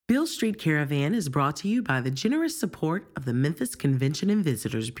Beale Street Caravan is brought to you by the generous support of the Memphis Convention and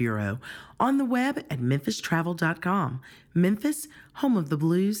Visitors Bureau on the web at memphistravel.com. Memphis, home of the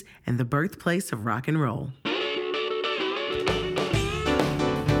blues and the birthplace of rock and roll.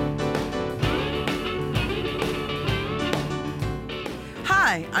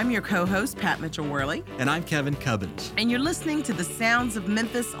 Hi, I'm your co-host, Pat Mitchell-Worley. And I'm Kevin Cubbins. And you're listening to the sounds of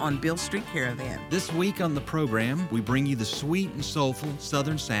Memphis on Beale Street Caravan. This week on the program, we bring you the sweet and soulful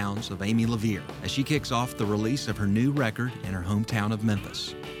southern sounds of Amy LaVere as she kicks off the release of her new record in her hometown of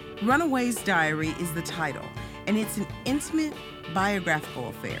Memphis. Runaway's Diary is the title, and it's an intimate biographical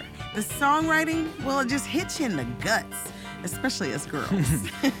affair. The songwriting, well, it just hits you in the guts, especially us girls.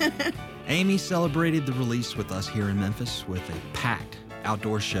 Amy celebrated the release with us here in Memphis with a packed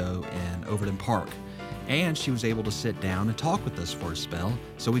outdoor show in Overton Park. And she was able to sit down and talk with us for a spell,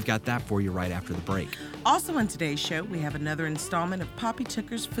 so we've got that for you right after the break. Also on today's show, we have another installment of Poppy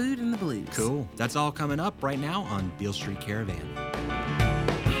Tooker's Food and the Blues. Cool. That's all coming up right now on Beale Street Caravan.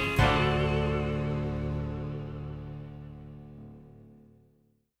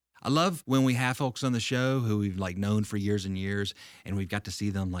 I love when we have folks on the show who we've known for years and years, and we've got to see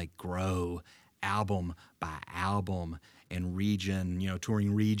them grow album by album and region,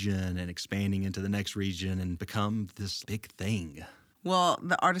 touring region and expanding into the next region and become this big thing. Well,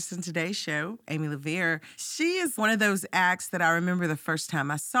 the artist in today's show, Amy LaVere, she is one of those acts that I remember the first time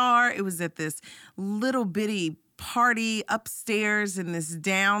I saw her. It was at this little bitty party upstairs in this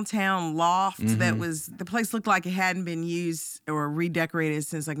downtown loft that was, the place looked like it hadn't been used or redecorated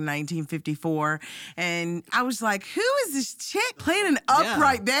since 1954. And I was like, who is this chick playing an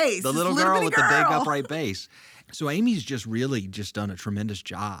upright bass? The little girl with the big upright bass. So Amy's just done a tremendous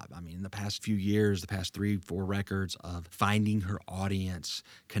job. I mean, in the past few years, the past 3-4 records of finding her audience,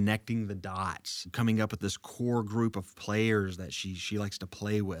 connecting the dots, coming up with this core group of players that she likes to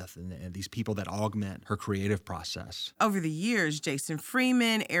play with, and these people that augment her creative process. Over the years, Jason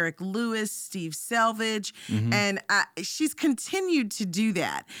Freeman, Eric Lewis, Steve Selvage, and she's continued to do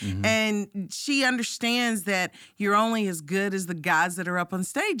that. And she understands that you're only as good as the guys that are up on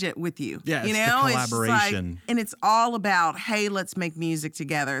stage with you. Yeah, it's the collaboration. It's all about, hey, let's make music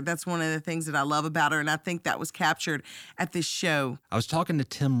together. That's one of the things that I love about her, and I think that was captured at this show. I was talking to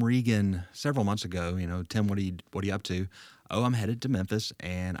Tim Regan several months ago. Tim, what are you up to? Oh, I'm headed to Memphis,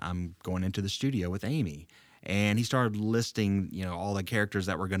 and I'm going into the studio with Amy. And he started listing, all the characters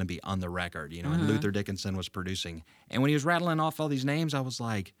that were going to be on the record, and Luther Dickinson was producing. And when he was rattling off all these names, I was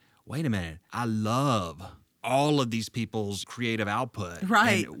like, wait a minute, I love all of these people's creative output.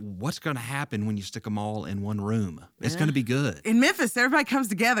 Right. And what's going to happen when you stick them all in one room? It's going to be good. In Memphis, everybody comes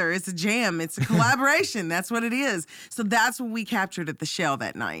together. It's a jam. It's a collaboration. That's what it is. So that's what we captured at the Shell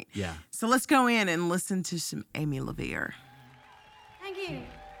that night. Yeah. So let's go in and listen to some Amy LaVere. Thank you.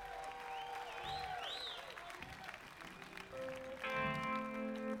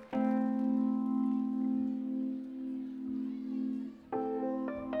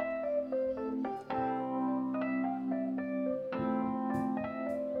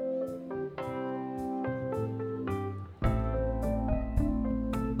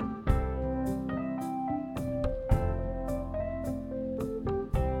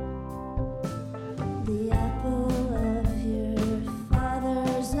 The apple of your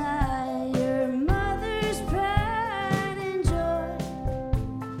father's eye, your mother's pride and joy.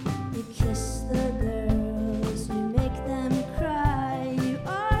 You kiss the girls, you make them cry. You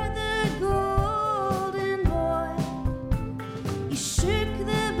are the golden boy. You shook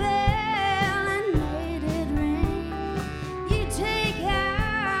the bell and made it ring. You take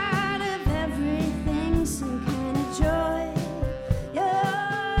out of everything some kind of joy.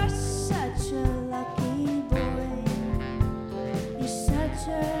 You're such a lucky boy. You're such a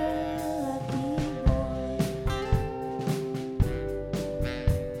lucky boy.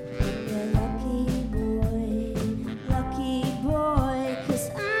 You're lucky boy, 'cause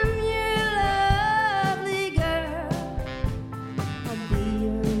I'm your lovely girl. I'll be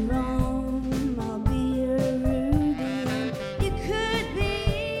your Rome, I'll be your Ruby, and you could be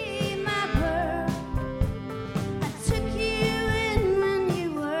my pearl. I took you in when you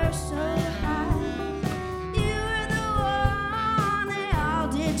were so high. You were the one they all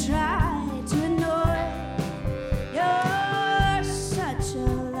did try to annoy. You're such a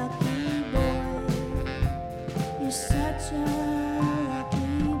lucky boy. You're such a lucky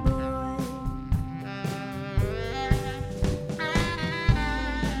boy.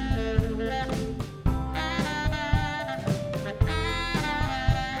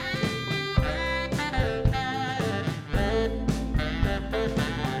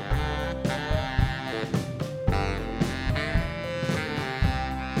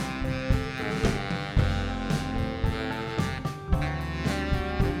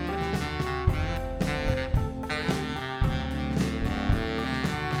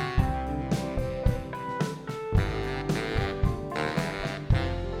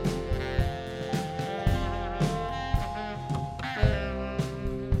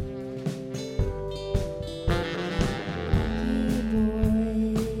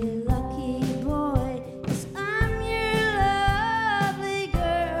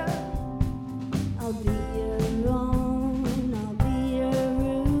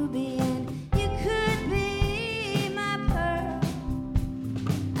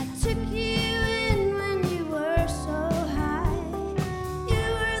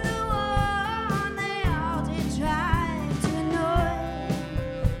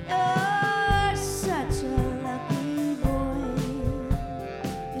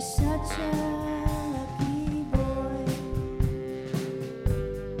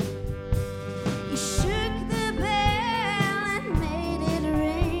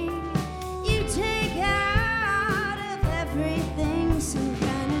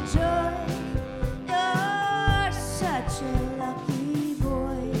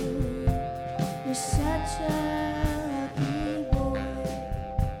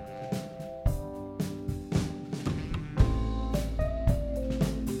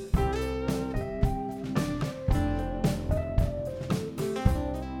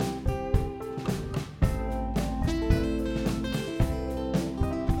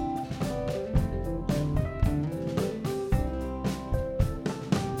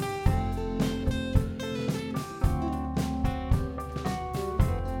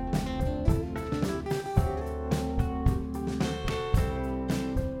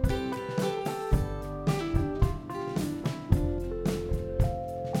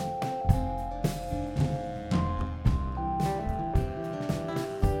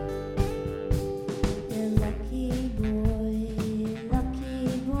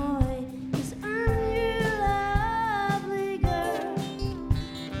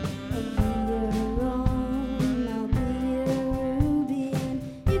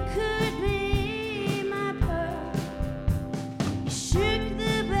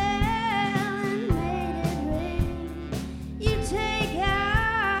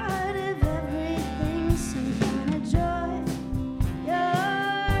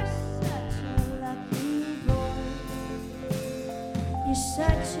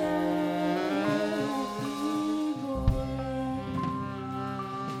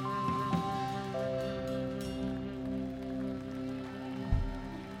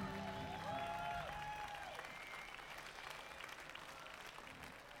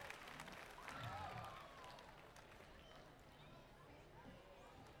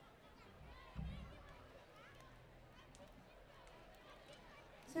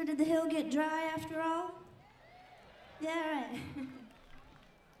 So did the hill get dry after all? Yeah, right.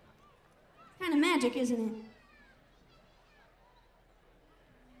 Kind of magic, isn't it?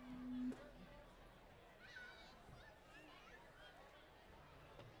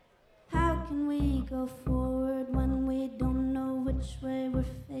 How can we go forward when we don't know which way we're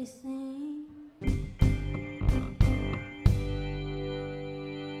facing?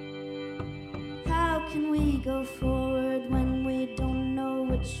 How can we go forward when we don't know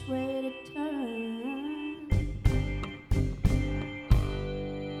which way to turn?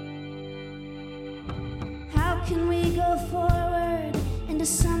 How can we go forward into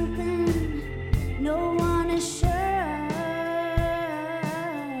something no one is sure?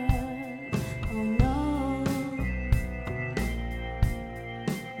 Oh no.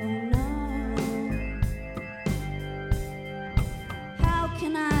 Oh no. How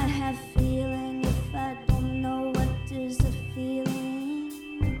can I have feeling if I don't know what is the feeling?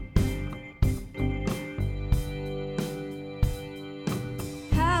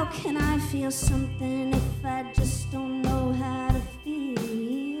 How can I feel something if I just don't know how to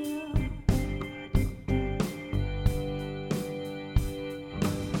feel?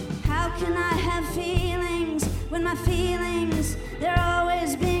 How can I have feelings when my feelings, they're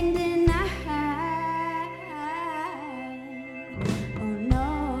always being denied? Oh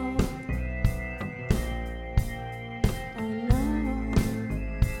no. Oh no.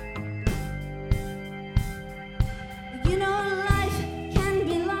 You know life can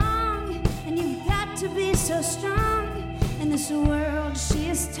be long, and you've got to be so strong. In this world, she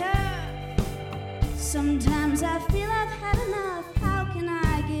is tough. Sometimes I feel I've had enough. How can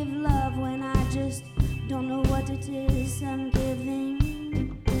I give love when I just don't know what it is I'm giving?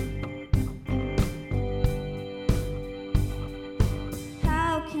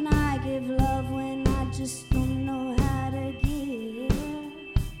 How can I give love when I just don't know how to give?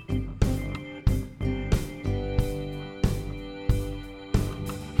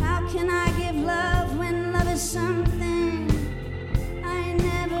 How can I give love when love is something I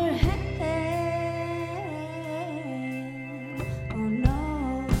never had? Oh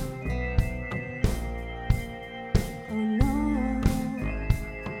no. Oh no.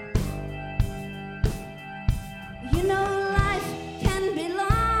 You know life can be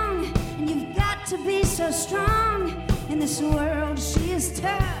long, and you've got to be so strong. In this world, she is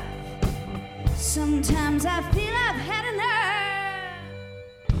tough. Sometimes I feel I've had enough.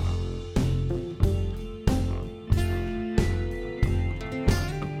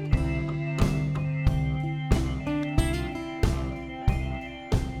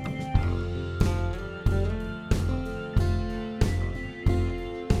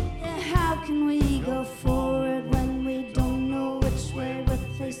 Yeah, how can we go forward when we don't know which way we're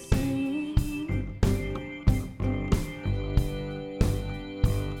facing?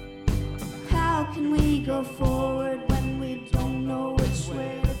 How can we go forward when we don't know which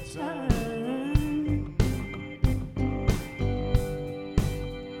way to turn?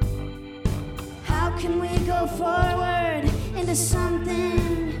 How can we go forward into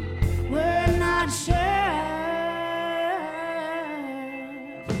something we're not sure?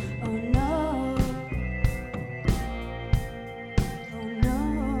 Oh no. Oh no.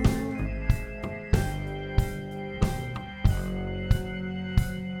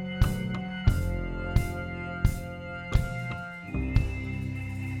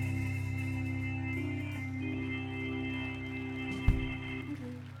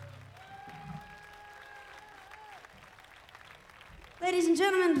 Ladies and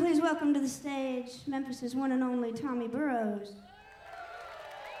gentlemen, please welcome to the stage Memphis's one and only Tommy Burrows.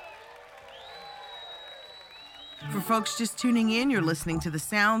 For folks just tuning in, you're listening to the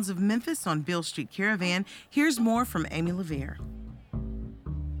sounds of Memphis on Beale Street Caravan. Here's more from Amy LaVere.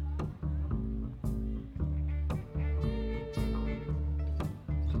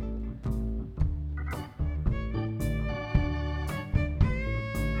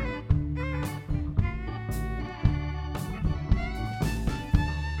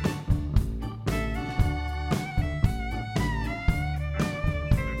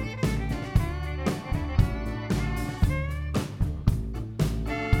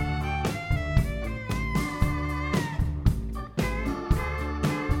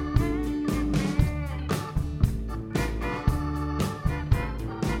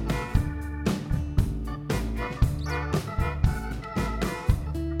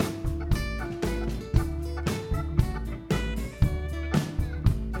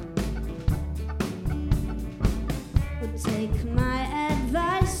 Take my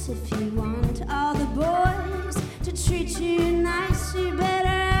advice if you want all the boys to treat you nice, you better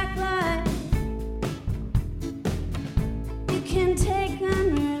act like you can take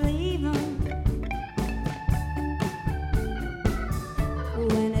them.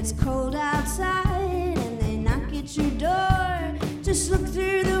 Just look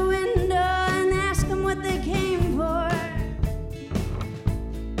through the window and ask them what they came for.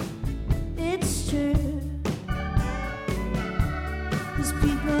 It's true. 'Cause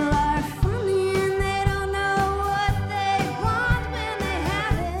people are funny and they don't know what they want when they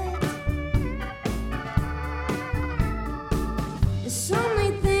have it. It's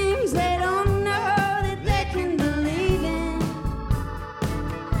only things they don't know that they can believe in.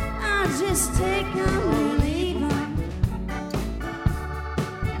 I'll just take them or leave them.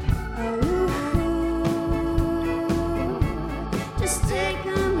 Just take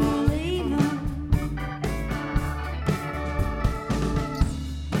them or leave them.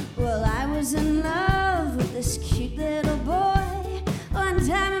 Well, I was in love with this cute little boy one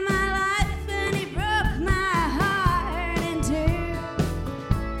time in my life, and he broke my heart in two.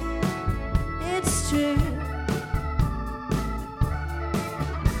 It's true.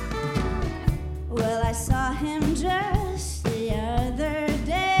 Well, I saw him just the other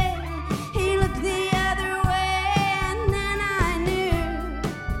day. He looked the other way, and then I knew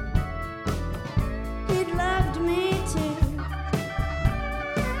he'd loved me too.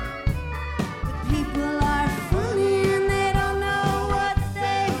 But people are funny and they don't know what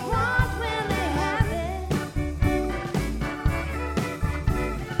they want when they have it.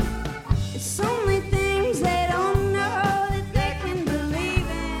 It's only things they don't know that they can believe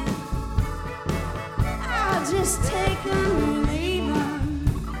in. I'll just take them or leave them.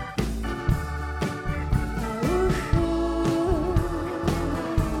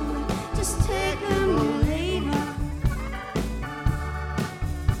 Just take them or leave them.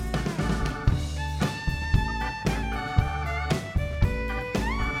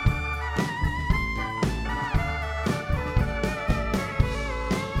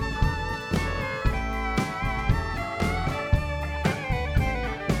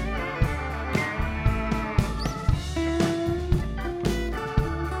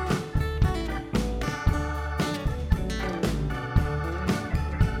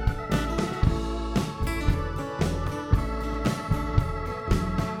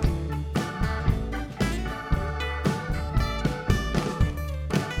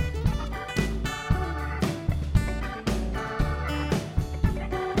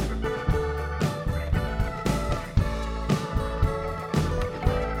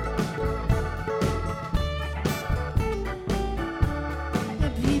 The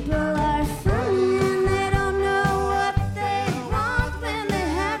people are funny and they don't know what they want when they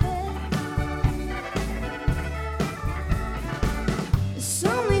have it. There's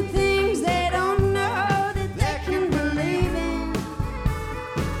only things they don't know that they can believe in.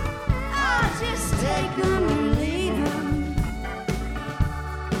 I'll just take them or leave them.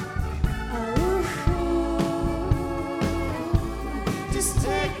 Just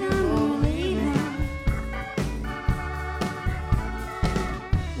take them or leave them.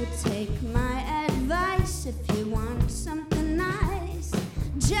 Well, take my advice if you want something nice.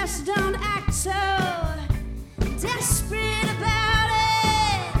 Just don't act so desperate about it.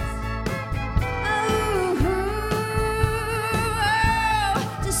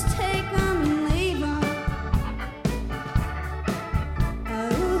 Just take them and leave them.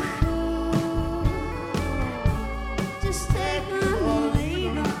 Just take them or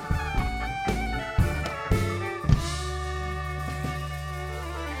leave them.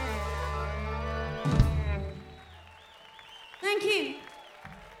 Thank you.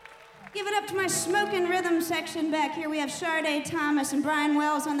 Give it up to my smoking rhythm section back here. We have Sade Thomas and Brian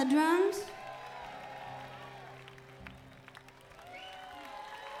Wells on the drums.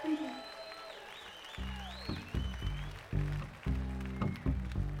 Thank you.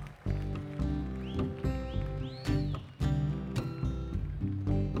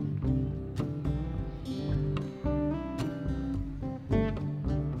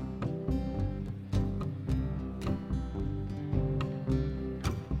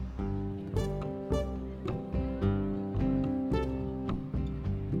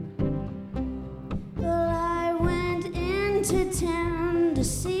 Well, I went into town to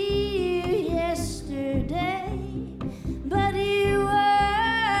see you yesterday, but you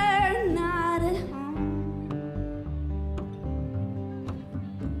were not at home.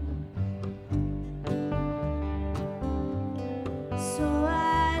 So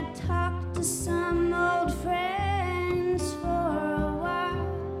I talked to some old friends for a while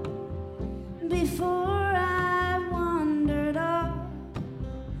before I wandered off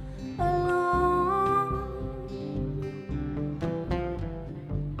alone.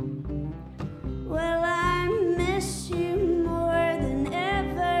 Well, I miss you more than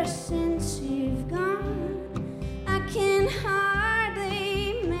ever since you've gone. I can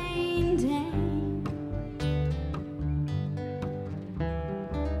hardly maintain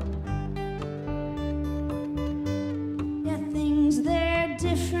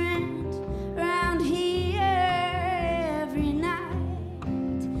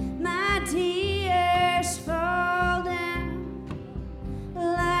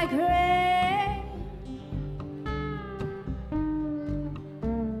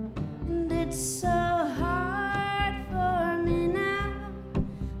It's so hard for me now,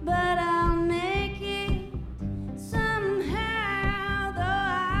 but I'll make it somehow. Though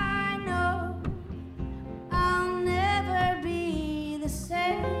I know I'll never be the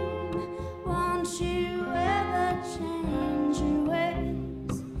same. Won't you ever change your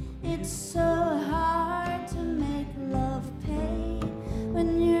ways? It's so hard to make love pay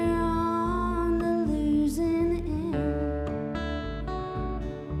when you're on the losing end.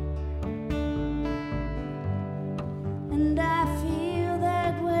 And I feel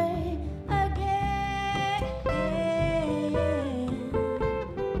that way again.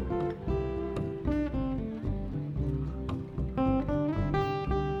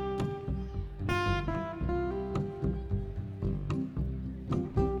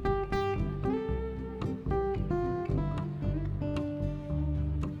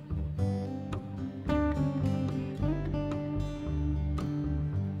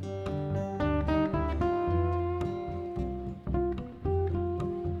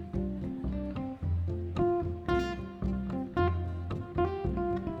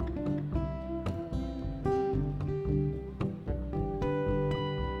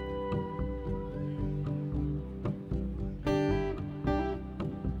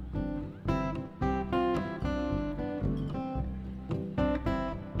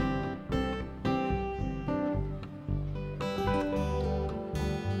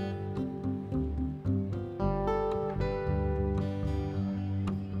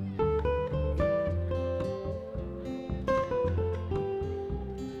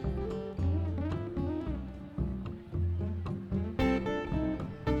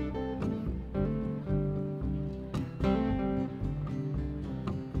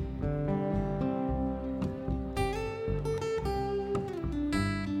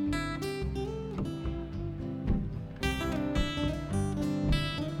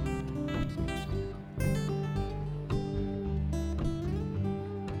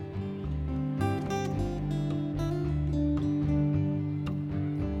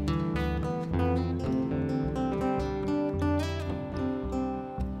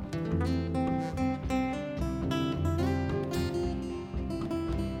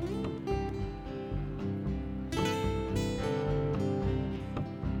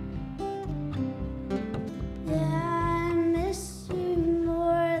 Yeah, I miss you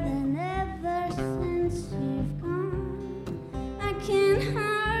more than ever since you've gone. I can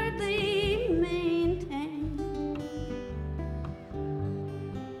hardly maintain.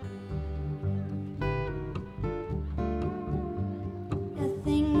 Yeah,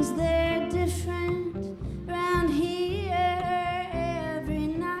 things they're different round here every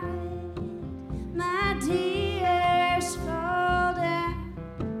night. My tears fall down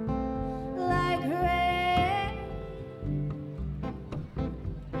like rain,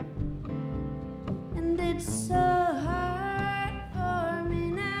 and it's so hard for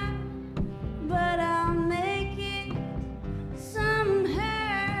me now, but I'll make it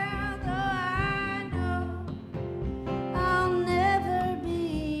somehow. Though I know I'll never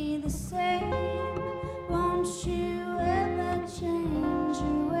be the same. Won't you ever change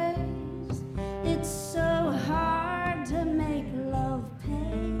your ways? It's so hard to make love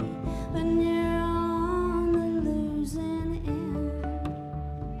pay when you're on the losing end.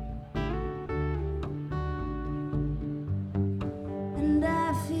 And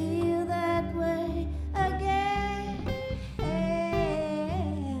I feel that way again.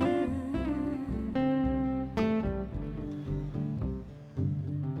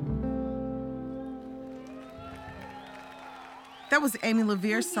 That was Amy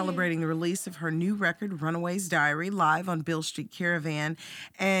LaVere celebrating the release of her new record, Runaway's Diary, live on Beale Street Caravan.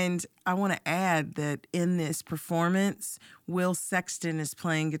 And I want to add that in this performance, Will Sexton is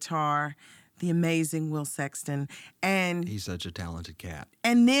playing guitar, the amazing Will Sexton. And He's such a talented cat.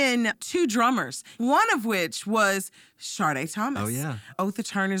 and then two drummers, one of which was Sade Thomas. Oh, yeah. Otha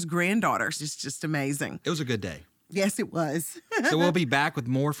Turner's granddaughter. She's just amazing. It was a good day. Yes, it was. So we'll be back with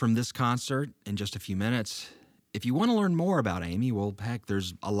more from this concert in just a few minutes. If you want to learn more about Amy, well, heck,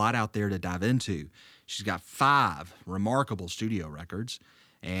 there's a lot out there to dive into. She's got 5 remarkable studio records,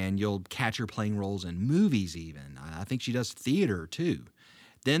 and you'll catch her playing roles in movies even. I think she does theater, too.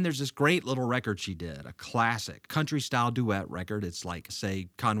 Then there's this great little record she did, a classic country-style duet record. It's like, say,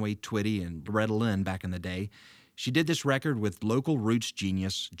 Conway Twitty and Loretta Lynn back in the day. She did this record with local roots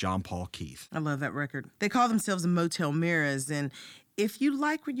genius John Paul Keith. I love that record. They call themselves the Motel Mirrors, and If you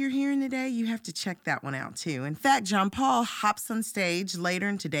like what you're hearing today, you have to check that one out too. In fact, John Paul hops on stage later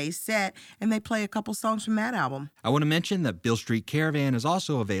in today's set and they play a couple songs from that album. I want to mention that Beale Street Caravan is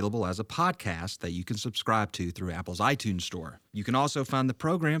also available as a podcast that you can subscribe to through Apple's iTunes Store. You can also find the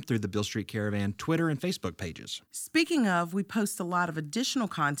program through the Beale Street Caravan Twitter and Facebook pages. Speaking of, we post a lot of additional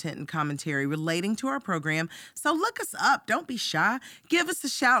content and commentary relating to our program, so look us up. Don't be shy. Give us a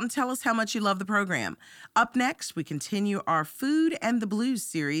shout and tell us how much you love the program. Up next, we continue our Food and the Blues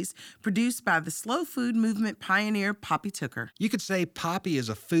series produced by the slow food movement pioneer Poppy Tooker. You could say Poppy is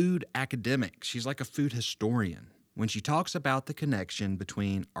a food academic. She's like a food historian. When she talks about the connection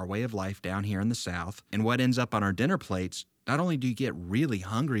between our way of life down here in the South and what ends up on our dinner plates, not only do you get really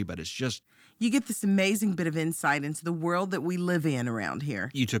hungry, but it's just... You get this amazing bit of insight into the world that we live in around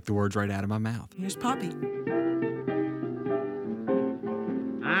here. You took the words right out of my mouth. Here's Poppy.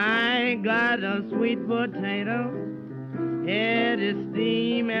 I got a sweet potato, it is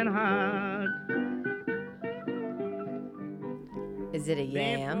steaming hot. Is it a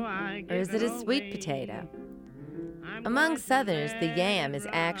yam or is it a sweet potato? Among Southerners, the yam is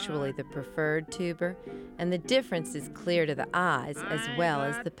actually the preferred tuber, and the difference is clear to the eyes as well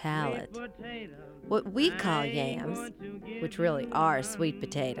as the palate. What we call yams, which really are sweet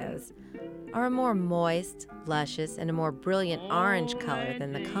potatoes, are a more moist, luscious, and a more brilliant orange color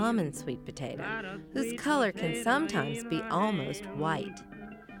than the common sweet potato, whose color can sometimes be almost white.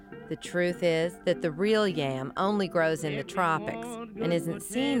 The truth is that the real yam only grows in the tropics and isn't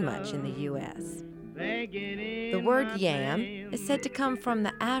seen much in the U.S. The word yam is said to come from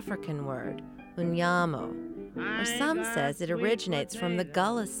the African word unyamo, or some says it originates from the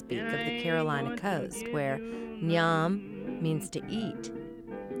Gullah speak of the Carolina coast, where nyam means to eat.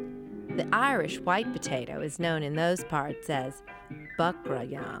 The Irish white potato is known in those parts as buckra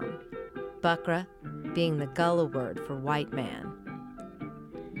yam, buckra being the Gullah word for white man.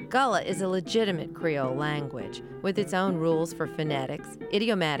 Gullah is a legitimate Creole language with its own rules for phonetics,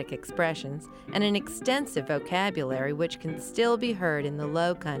 idiomatic expressions, and an extensive vocabulary which can still be heard in the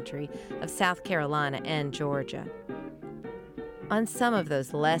low country of South Carolina and Georgia. On some of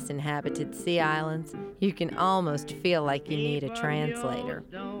those less inhabited sea islands, you can almost feel like you need a translator.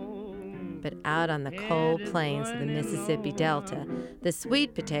 But out on the cold plains of the Mississippi Delta, the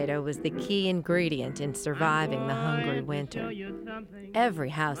sweet potato was the key ingredient in surviving the hungry winter. Every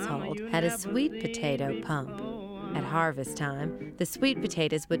household had a sweet potato pump. At harvest time, the sweet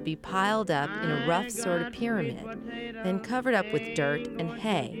potatoes would be piled up in a rough sort of pyramid, then covered up with dirt and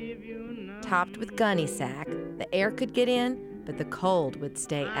hay. Topped with gunny sack, the air could get in, but the cold would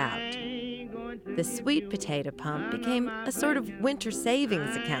stay out. The sweet potato pump became a sort of winter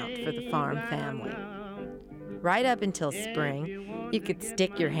savings account for the farm family. Right up until spring, you could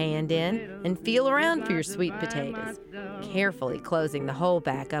stick your hand in and feel around for your sweet potatoes, carefully closing the hole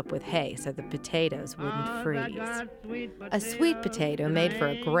back up with hay so the potatoes wouldn't freeze. A sweet potato made for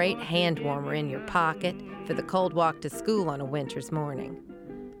a great hand warmer in your pocket for the cold walk to school on a winter's morning.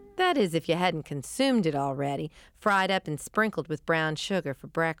 That is, if you hadn't consumed it already, fried up and sprinkled with brown sugar for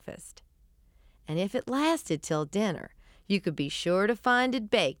breakfast. And if it lasted till dinner, you could be sure to find it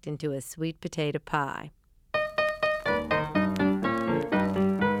baked into a sweet potato pie.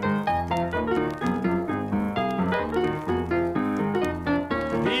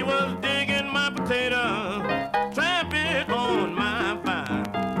 He was digging my potato, tramping on my vine.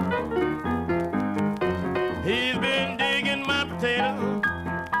 He's been digging my potato,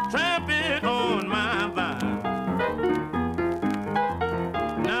 tramping on my vine.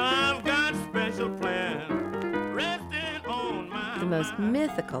 Now I've got special plans, resting on my The most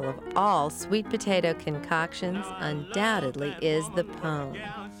mythical of all sweet potato concoctions undoubtedly is the pone.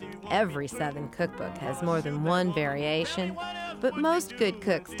 Every Southern cookbook has more than one variation, but most good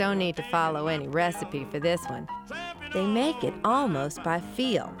cooks don't need to follow any recipe for this one. They make it almost by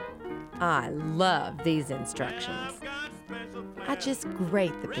feel. I love these instructions. I just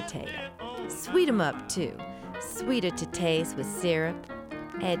grate the potato. Sweet 'em up too. Sweeter to taste with syrup.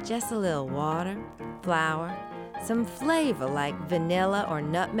 Add just a little water, flour, some flavor like vanilla or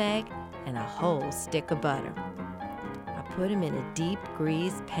nutmeg, and a whole stick of butter. I put 'em in a deep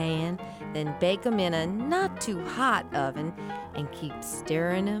greased pan, then bake 'em in a not too hot oven and keep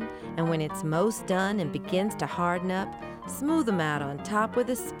stirring 'em, and when it's most done and begins to harden up, smooth 'em out on top with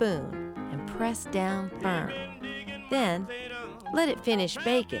a spoon and press down firm. Then let it finish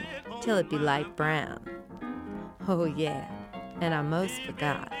baking till it be light brown. Oh yeah, and I most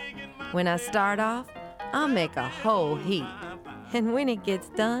forgot. When I start off, I'll make a whole heap, and when it gets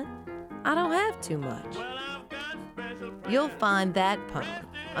done, I don't have too much. You'll find that pone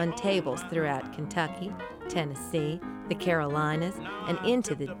on tables throughout Kentucky, Tennessee, the Carolinas, and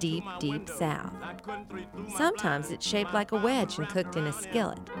into the deep, deep South. Sometimes it's shaped like a wedge and cooked in a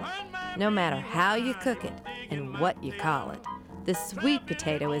skillet. No matter how you cook it and what you call it, the sweet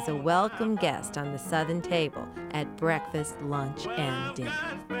potato is a welcome guest on the Southern table at breakfast, lunch, and dinner.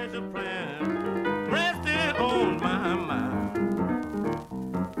 Resting on my mind.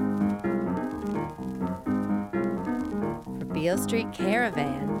 For Beale Street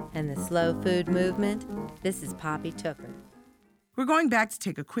Caravan and the Slow Food Movement, this is Poppy Tooker. We're going back to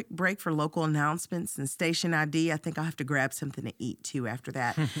take a quick break for local announcements and station ID. I think I'll have to grab something to eat, too, after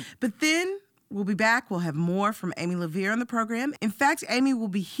that. But then we'll be back. We'll have more from Amy LaVere on the program. In fact, Amy will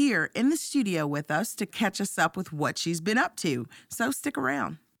be here in the studio with us to catch us up with what she's been up to. So stick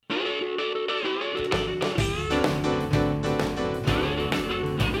around.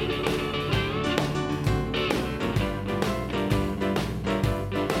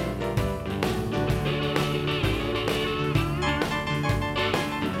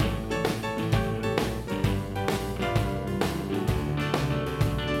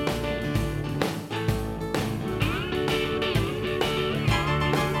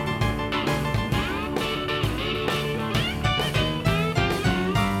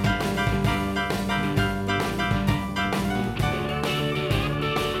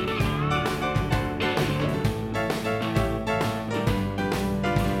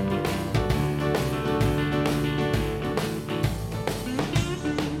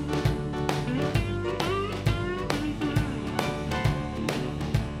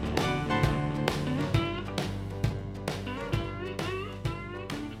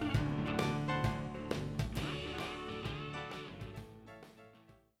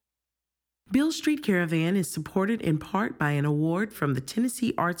 Beale Street Caravan is supported in part by an award from the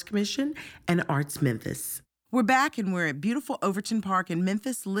Tennessee Arts Commission and Arts Memphis. We're back and we're at beautiful Overton Park in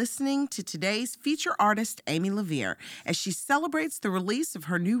Memphis listening to today's feature artist, Amy LaVere, as she celebrates the release of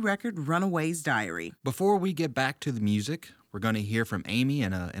her new record, Runaway's Diary. Before we get back to the music, we're going to hear from Amy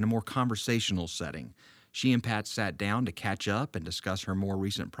in a more conversational setting. She and Pat sat down to catch up and discuss her more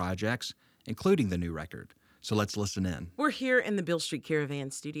recent projects, including the new record. So let's listen in. We're here in the Beale Street Caravan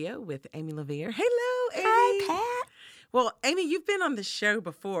studio with Amy LaVere. Hello, Amy. Hi, Pat. Well, Amy, you've been on the show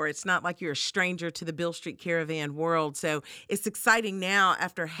before. It's not like you're a stranger to the Beale Street Caravan world. So it's exciting now,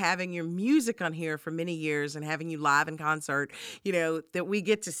 after having your music on here for many years and having you live in concert, that we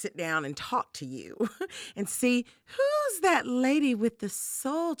get to sit down and talk to you and see who's that lady with the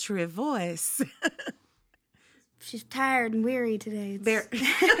sultry voice. She's tired and weary today.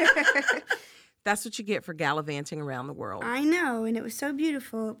 That's what you get for gallivanting around the world. I know, and it was so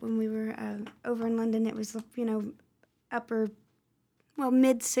beautiful when we were over in London. It was,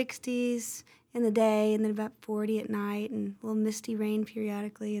 mid-60s in the day, and then about 40 at night, and a little misty rain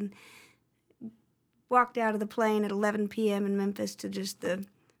periodically, and walked out of the plane at 11 p.m. in Memphis to just the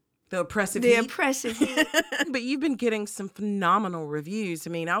oppressive heat. oppressive heat. But you've been getting some phenomenal reviews. I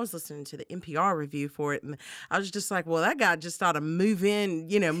mean, I was listening to the NPR review for it, and I was just like, well, that guy just ought to move down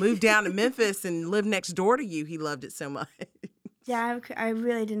to Memphis and live next door to you. He loved it so much. Yeah, I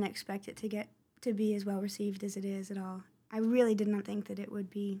really didn't expect it to be as well received as it is at all. I really did not think that it would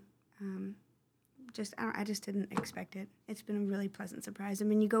be. I just didn't expect it. It's been a really pleasant surprise. I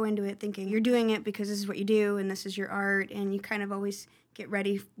mean, you go into it thinking you're doing it because this is what you do and this is your art, and you kind of always get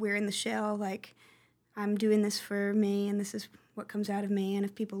ready, wearing the shell, like, I'm doing this for me and this is what comes out of me, and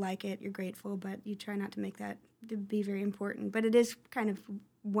if people like it, you're grateful, but you try not to make that to be very important. But it is kind of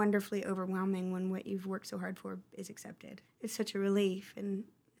wonderfully overwhelming when what you've worked so hard for is accepted. It's such a relief, and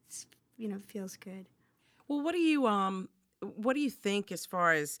it's, feels good. Well, what do you think as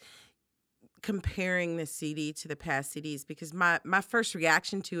far as comparing the CD to the past CDs? Because my first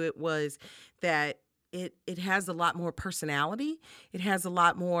reaction to it was that it has a lot more personality. It has a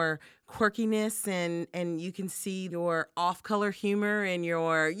lot more quirkiness, and you can see your off-color humor and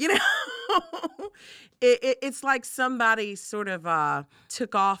your, it's like somebody sort of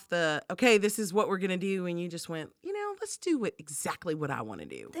took off okay, this is what we're going to do, and you just went, let's do exactly what I want to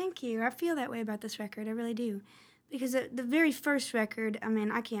do. Thank you. I feel that way about this record. I really do. Because the very first record, I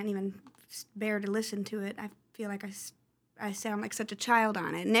mean, I can't even bear to listen to it. I feel like I sound like such a child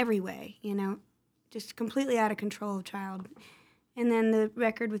on it in every way, just completely out of control child. And then the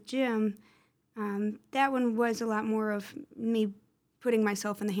record with Jim, that one was a lot more of me putting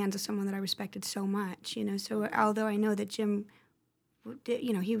myself in the hands of someone that I respected so much, So although I know that Jim,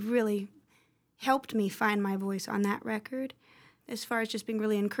 he really helped me find my voice on that record, as far as just being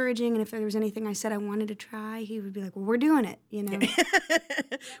really encouraging, and if there was anything I said I wanted to try, he would be like, well, we're doing it,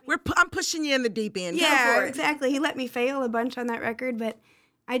 I'm pushing you in the deep end. Yeah, Go for it. exactly. He let me fail a bunch on that record, but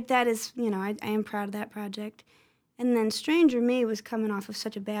I am proud of that project. And then Stranger Me was coming off of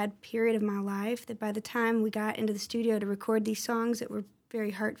such a bad period of my life that by the time we got into the studio to record these songs that were very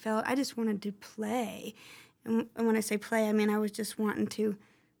heartfelt, I just wanted to play. And when I say play, I mean I was just wanting to,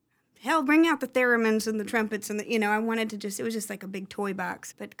 hell, bring out the theremins and the trumpets and I wanted to it was just like a big toy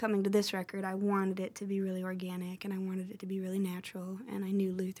box. But coming to this record, I wanted it to be really organic and I wanted it to be really natural. And I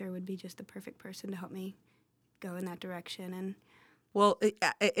knew Luther would be just the perfect person to help me go in that direction. And Well,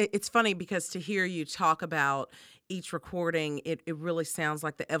 it's funny because to hear you talk about each recording, it really sounds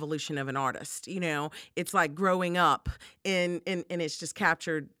like the evolution of an artist. It's like growing up and it's just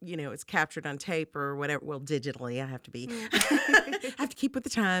captured, it's captured on tape or whatever. Well, digitally, I have to be, I have to keep with the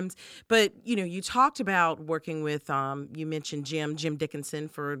times. But, you talked about working with, you mentioned Jim Dickinson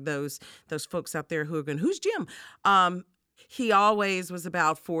for those folks out there who are going, who's Jim? He always was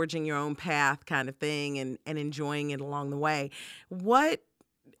about forging your own path kind of thing and enjoying it along the way. What,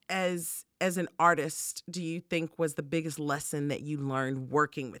 as an artist, do you think was the biggest lesson that you learned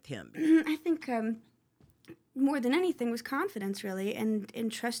working with him? I think more than anything was confidence, really,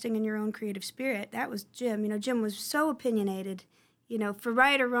 and trusting in your own creative spirit. That was Jim. Jim was so opinionated. For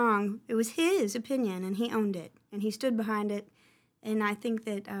right or wrong, it was his opinion, and he owned it, and he stood behind it. And I think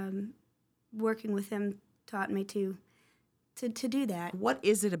that working with him taught me to do that. What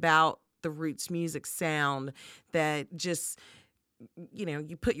is it about the Roots music sound that just,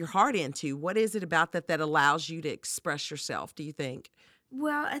 you put your heart into? What is it about that allows you to express yourself, do you think?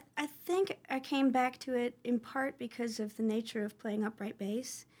 Well, I think I came back to it in part because of the nature of playing upright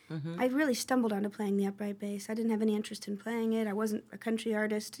bass. I really stumbled onto playing the upright bass. I didn't have any interest in playing it. I wasn't a country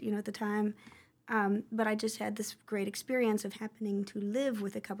artist, at the time. But I just had this great experience of happening to live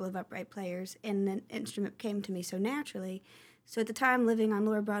with a couple of upright players, and the instrument came to me so naturally. So at the time, living on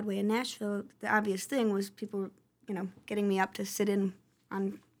Lower Broadway in Nashville, the obvious thing was people, getting me up to sit in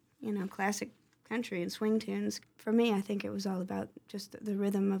on, classic country and swing tunes. For me, I think it was all about just the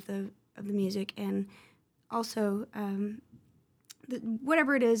rhythm of the music, and also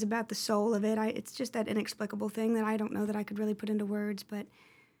whatever it is about the soul of it. It's just that inexplicable thing that I don't know that I could really put into words, but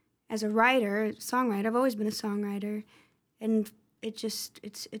as a songwriter, I've always been a songwriter, and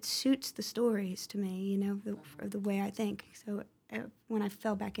it suits the stories to me, the way I think. So when I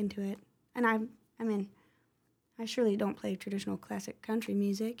fell back into it, and I surely don't play traditional classic country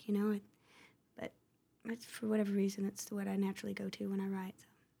music, but for whatever reason, it's what I naturally go to when I write. So.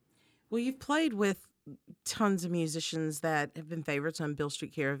 Well, you've played with tons of musicians that have been favorites on Beale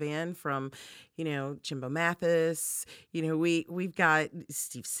Street Caravan, from, Jimbo Mathis. We've got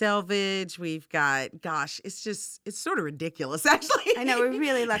Steve Selvage. We've got, it's sort of ridiculous, actually. I know, we're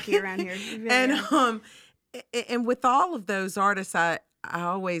really lucky around here. We really are. And with all of those artists, I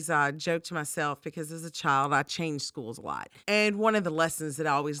always joke to myself, because as a child, I changed schools a lot. And one of the lessons that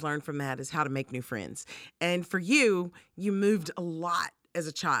I always learned from that is how to make new friends. And for you moved a lot as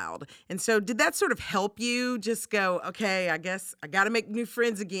a child. And so did that sort of help you just go, okay, I guess I got to make new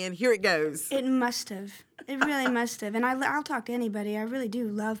friends again. Here it goes. It must have. It really must have. And I'll talk to anybody. I really do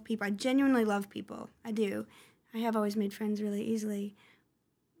love people. I genuinely love people. I do. I have always made friends really easily.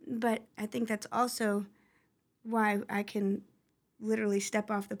 But I think that's also why I can literally step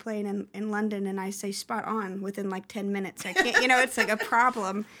off the plane in London and I say spot on within like 10 minutes. I can't, it's like a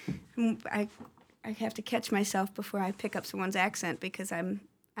problem. I have to catch myself before I pick up someone's accent, because I'm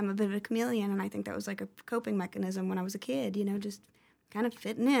a bit of a chameleon, and I think that was like a coping mechanism when I was a kid, just kind of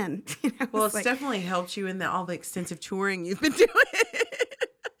fitting in. Well, it's definitely helped you in all the extensive touring you've been doing.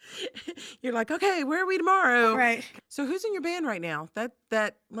 You're like, okay, where are we tomorrow? Right. So who's in your band right now?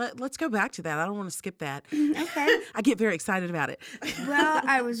 Let's go back to that. I don't want to skip that. Okay. I get very excited about it. Well,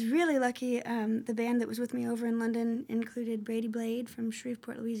 I was really lucky. The band that was with me over in London included Brady Blade from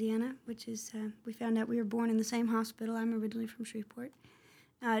Shreveport, Louisiana, which is, we found out we were born in the same hospital. I'm originally from Shreveport.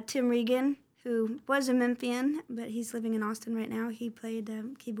 Tim Regan, who was a Memphian, but he's living in Austin right now. He played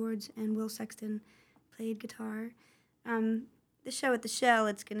keyboards, and Will Sexton played guitar. The show at the Shell,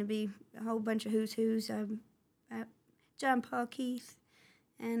 it's going to be a whole bunch of who's. John Paul Keith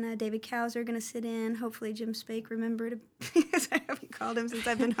and David Cowles are going to sit in. Hopefully Jim Spake remembered, because I haven't called him since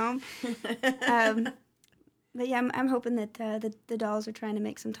I've been home. But yeah, I'm hoping that the Dolls are trying to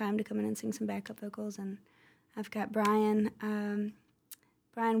make some time to come in and sing some backup vocals. And I've got Brian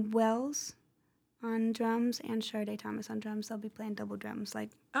Wells on drums and Sade Thomas on drums. They'll be playing double drums like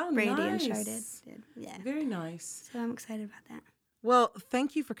Brady nice. and Sade did. Yeah. Very nice. So I'm excited about that. Well,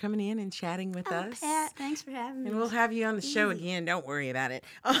 thank you for coming in and chatting with us. Pat, thanks for having me. And we'll have you on the show again. Don't worry about it.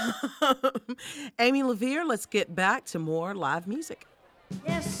 Amy LaVere, let's get back to more live music.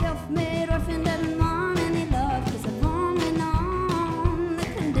 Yes, self-made orphan doesn't want any love, 'cause I've only known the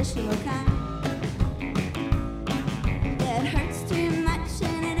conditional kind.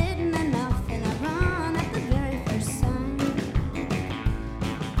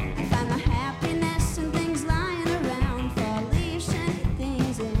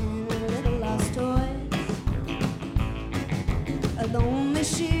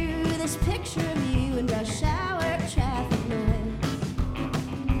 wish you this picture of you in rush hour traffic noise.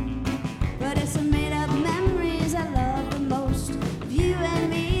 But it's a made-up memories I love the most of you and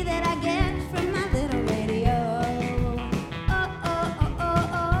me that I get from my little radio. Oh, oh, oh,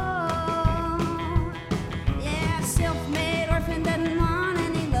 oh, oh. Yeah, self-made orphan doesn't want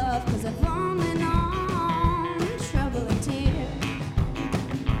any love, 'cause I've only known trouble and tears.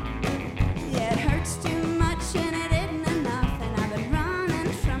 Yeah, it hurts too much and it isn't enough, and I've been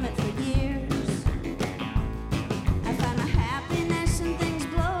running from it for years. I find my happiness in things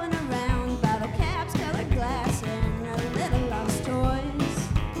blowing around, bottle caps, colored glass, and little lost toys.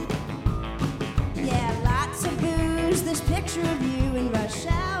 Yeah, lots of booze, this picture of you in rush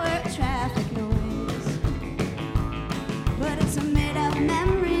hour traffic noise. But it's a made-up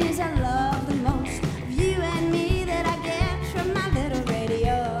memories I love the most of you and me that I get from my little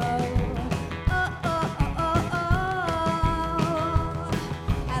radio. Oh, oh, oh, oh, oh.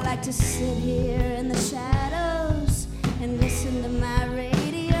 I like to sit here in the shadows and listen to my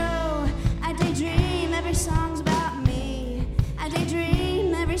radio. I daydream every song's about me. I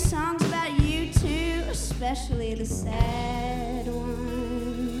daydream every song's about you too, especially the sad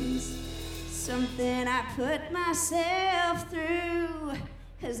ones. Something I put myself through,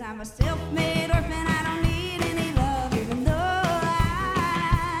 'cause I'm a self-made orphan, I don't need any love, even though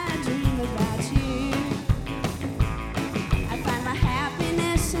I dream about you. I find my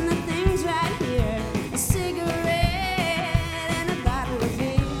happiness in the things right here, a cigarette and a bottle of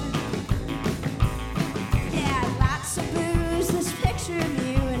beer. Yeah, lots of booze, this picture of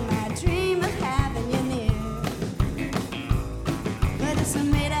you and my dream of having you near. But it's a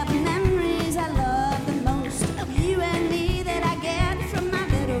made-up memories I love the most of you and me that I get from my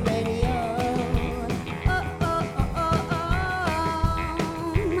little radio. Oh, oh, oh, oh, oh,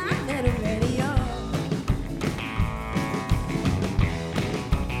 my little radio.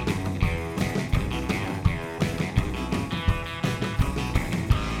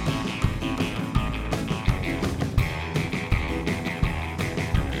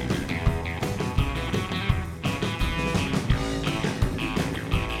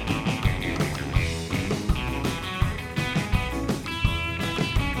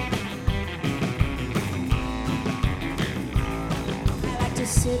 I like to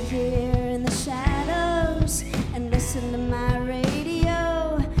sit here in the shadows and listen to my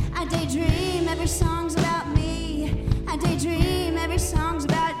radio. I daydream every song's about me. I daydream every song's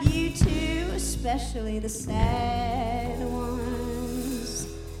about you too, especially the sad ones.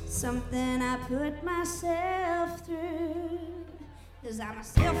 Something I put myself through, 'cause I'm a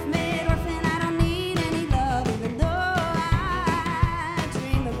self-made orphan, I don't need any love, even though I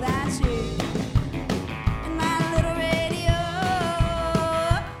dream about you. And my little radio,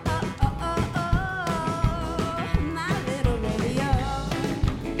 oh, oh, oh, oh, my little radio.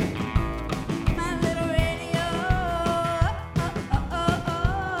 My little radio, oh, oh, oh,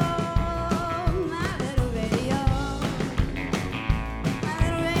 oh, my little radio. My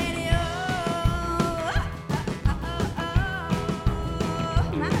little radio, oh, oh, oh,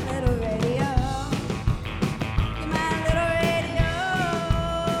 my little radio. My little radio,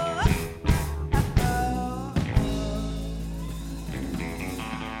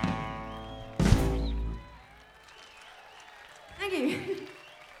 Thank you.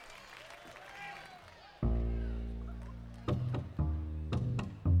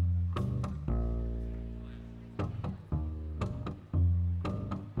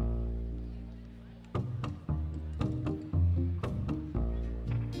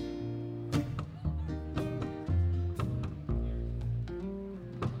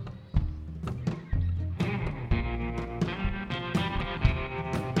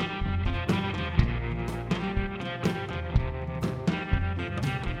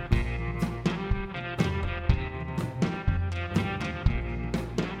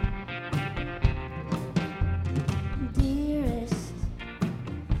 Dearest,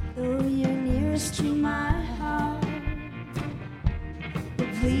 though you're nearest to my heart, but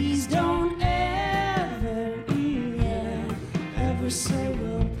please don't ever, ever say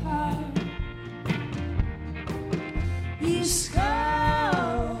we'll part. You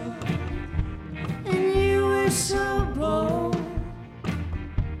scowl, and you were so bold.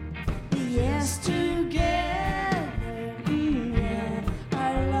 Yes, together,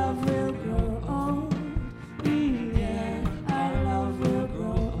 our love will grow old. Our love will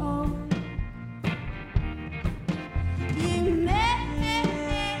grow old. You may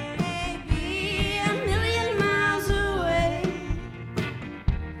be a million miles away,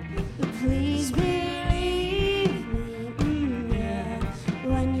 but please believe me,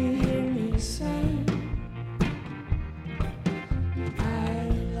 when you hear me say, I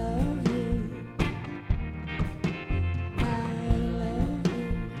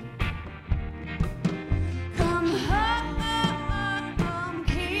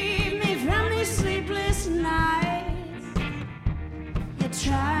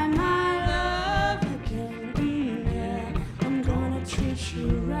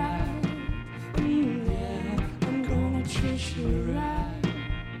treat you right.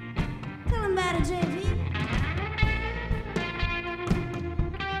 Tell him about it, JV.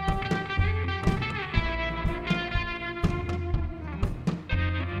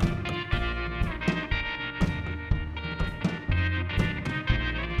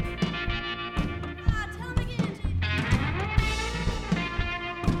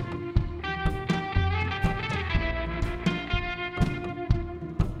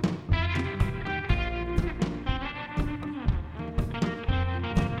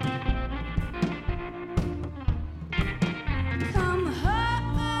 Come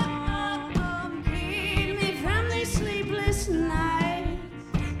home, keep me from these sleepless nights.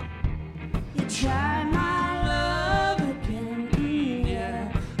 You try my love again,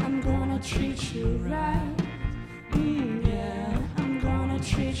 yeah. I'm gonna treat you right, yeah. I'm gonna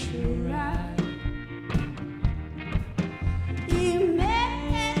treat you right. You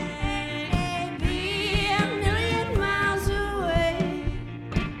may be a million miles away,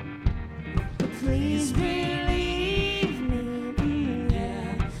 but please believe me,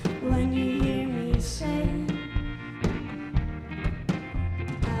 yeah, when you hear me say,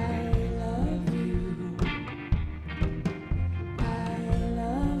 I love you, I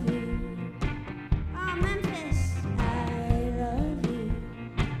love you. Oh, Memphis, I love you,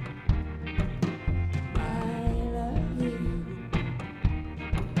 I love you.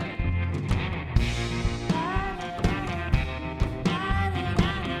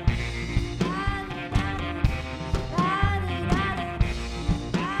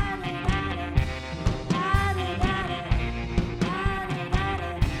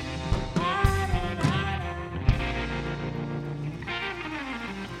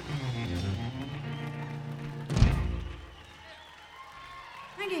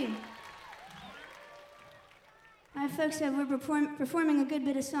 Thank you. My folks said we're performing a good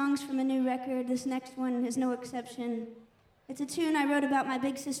bit of songs from a new record. This next one is no exception. It's a tune I wrote about my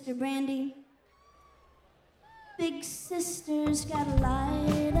big sister, Brandy. Big sister's got a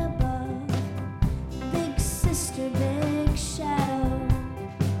light above. Big sister, big shadow.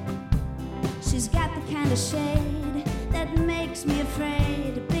 She's got the kind of shade that makes me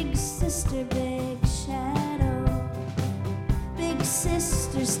afraid. Big sister, big shadow. Big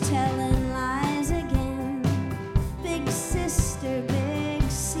sister's telling lies again. Big sister, big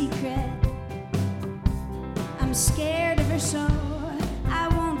secret. I'm scared of her so I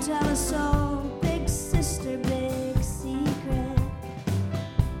won't tell a soul. Big sister, big secret.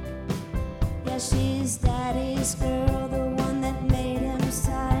 Yeah, she's daddy's girl, the one that made him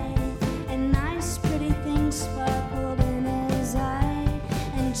sigh. And nice pretty things sparkled in his eye.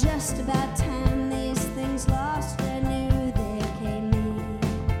 And just about time these things lost their new they me.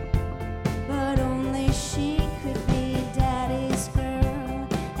 But only she could be daddy's girl,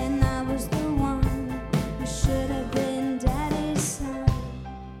 and I was the one who should have been daddy's son.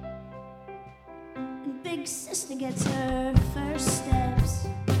 And big sister gets her first steps.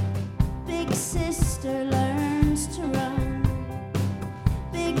 Big sister learns to run.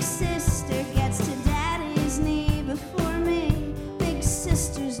 Big sister gets to daddy's knee before me. Big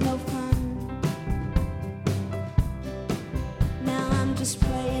sister's no fun. Now I'm just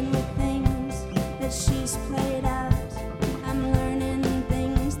playing with things that she's played out. I'm learning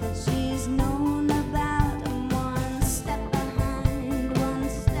things that she's known about. I'm one step behind, one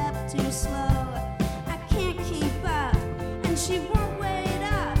step too slow. I can't keep up, and she won't wait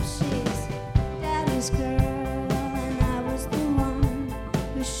up. She's daddy's girl, and I was the one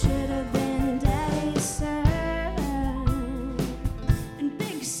who should have been daddy's son. And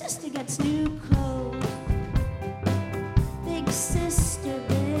big sister gets new clothes. Big sister,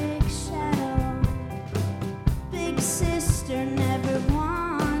 big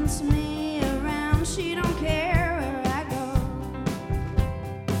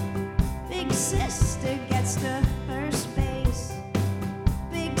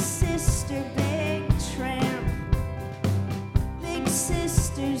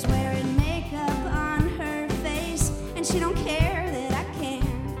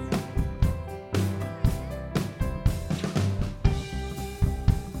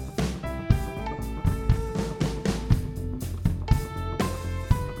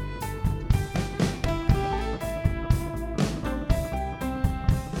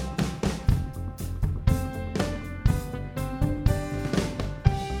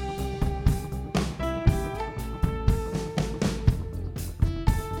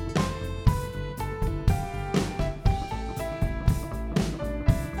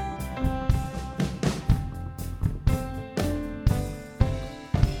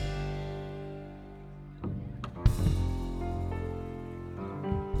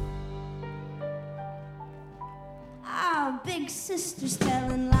Big sister's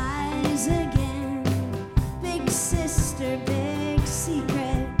telling lies again. Big sister, big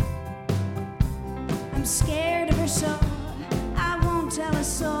secret. I'm scared of her so I won't tell a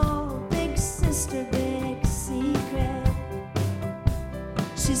soul. Big sister, big secret.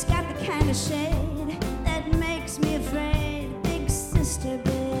 She's got the kind of shade that makes me afraid. Big sister,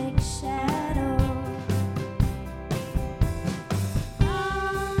 big shadow.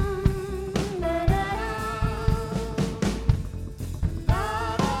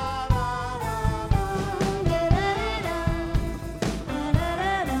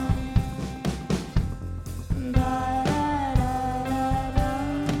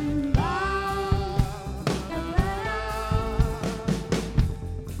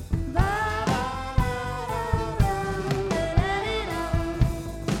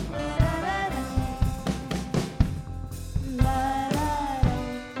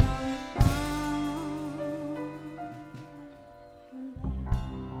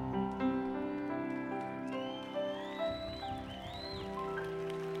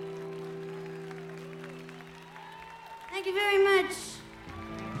 Thank you very much.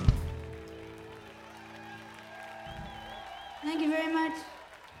 Thank you very much.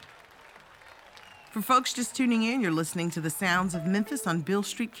 For folks just tuning in, you're listening to the sounds of Memphis on Beale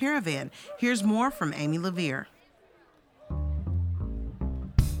Street Caravan. Here's more from Amy LaVere.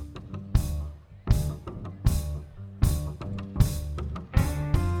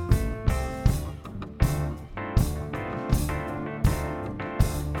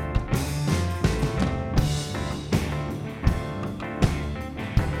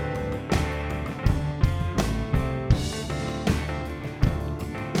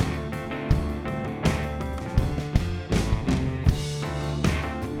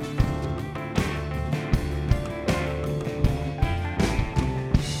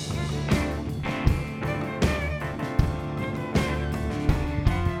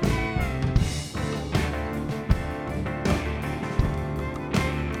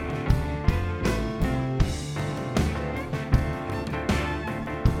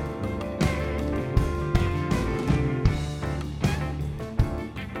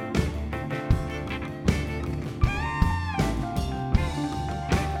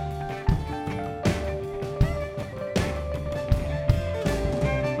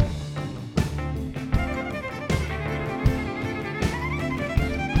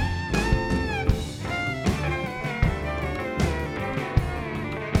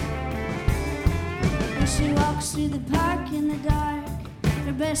 She walks through the park in the dark.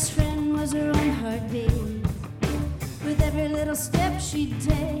 Her best friend was her own heartbeat. With every little step she'd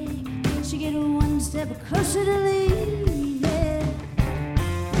take, she'd get one step closer to leave. Yeah.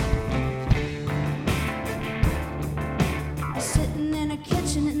 Sitting in her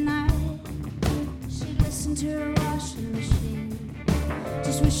kitchen at night, she'd listen to her washing machine,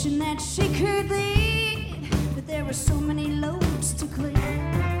 just wishing that she could leave, but there were so many loads to clear.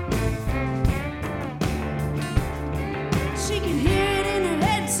 She can hear it in her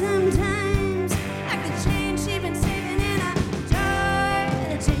head sometimes, like the change she'd been saving in a jar.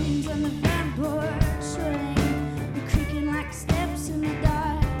 The change on the front porch swing, the creaking like steps in the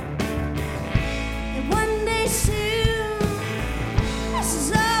dark. And one day soon, this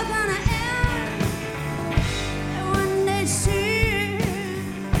is all gonna end. And one day soon,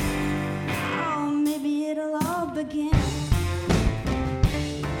 oh, maybe it'll all begin.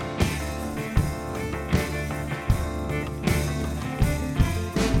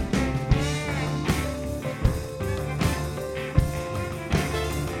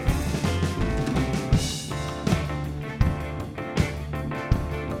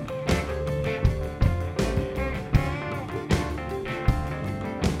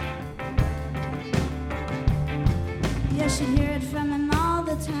 Yeah, she'd hear it from him all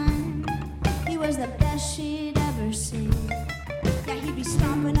the time. He was the best she'd ever seen. Yeah, he'd be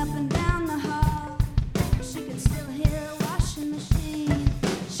stomping up and down the hall. She could still hear her washing machine.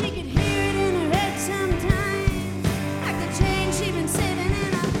 She could hear it in her head sometimes, like the change she'd been saving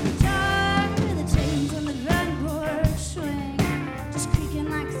in a jar. The chains on the front porch swing, just creaking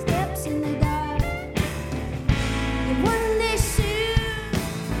like steps in the dark. And one day soon,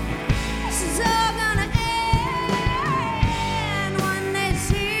 this is all gonna end. One day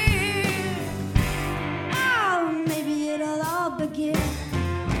soon, oh, maybe it'll all begin.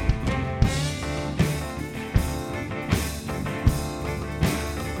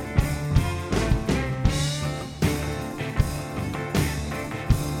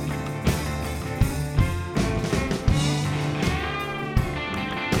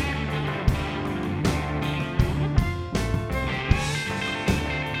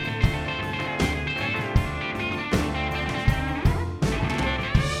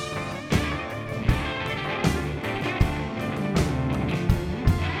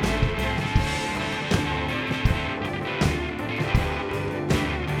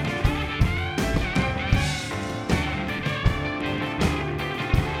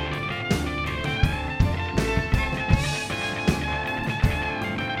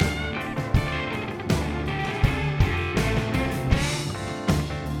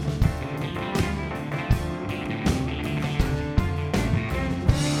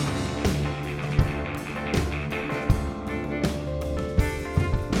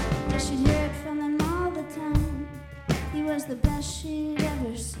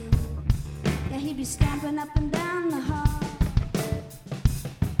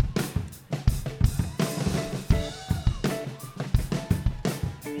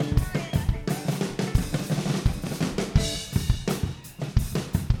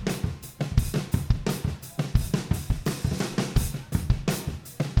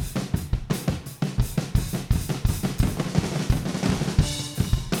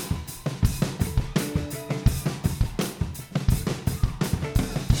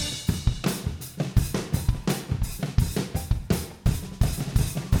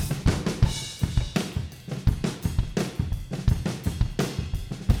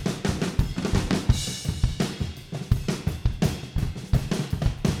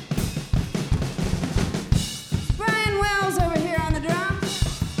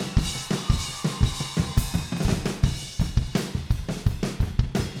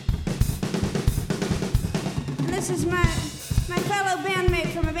 This is my fellow bandmate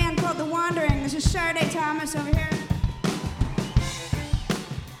from a band called The Wandering. This is Sade Thomas over here.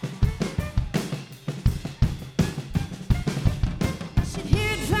 She'd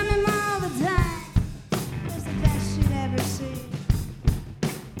hear it from him all the time. It was the best she'd ever seen.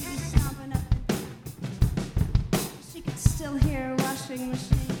 He'd be stomping up. She could still hear a washing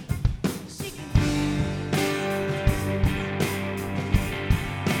machine. She could.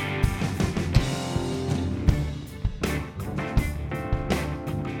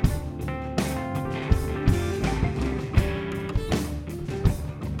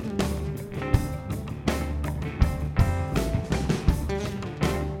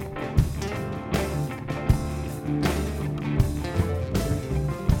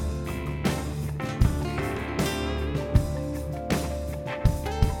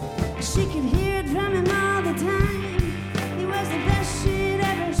 She could hear it from him all the time. He was the best she'd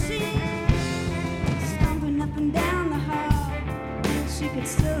ever seen. Stomping up and down the hall. She could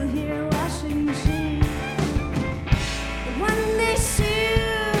still hear a washing machine. But one day soon,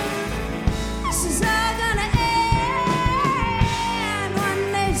 this is all gonna end.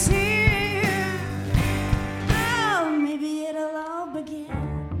 One day soon, oh, maybe it'll all begin.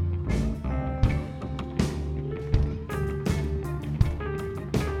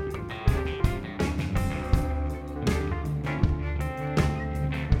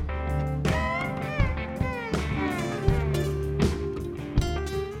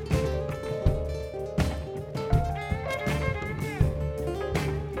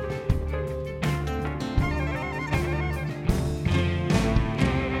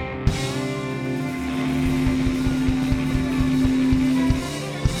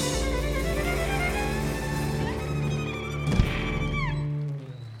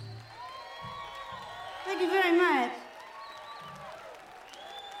 Thank you very much.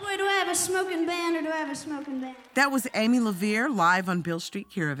 Boy, do I have a smoking band or do I have a smoking band? That was Amy LaVere live on Bill Street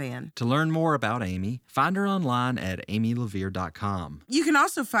Caravan. To learn more about Amy, find her online at amylevere.com. You can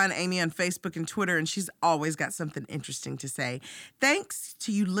also find Amy on Facebook and Twitter, and she's always got something interesting to say. Thanks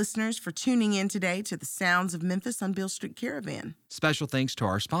to you listeners for tuning in today to the Sounds of Memphis on Bill Street Caravan. Special thanks to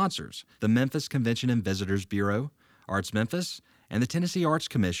our sponsors, the Memphis Convention and Visitors Bureau, Arts Memphis, and the Tennessee Arts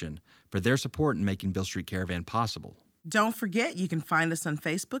Commission for their support in making Bill Street Caravan possible. Don't forget, you can find us on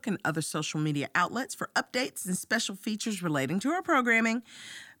Facebook and other social media outlets for updates and special features relating to our programming.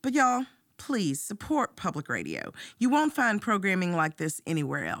 But y'all, please support public radio. You won't find programming like this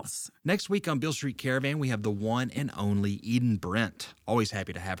anywhere else. Next week on Bill Street Caravan, we have the one and only Eden Brent. Always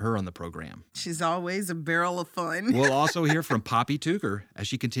happy to have her on the program. She's always a barrel of fun. We'll also hear from Poppy Tuger as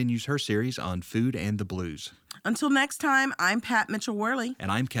she continues her series on food and the blues. Until next time, I'm Pat Mitchell-Worley.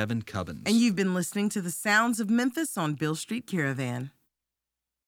 And I'm Kevin Cubbins. And you've been listening to the Sounds of Memphis on Bill Street Caravan.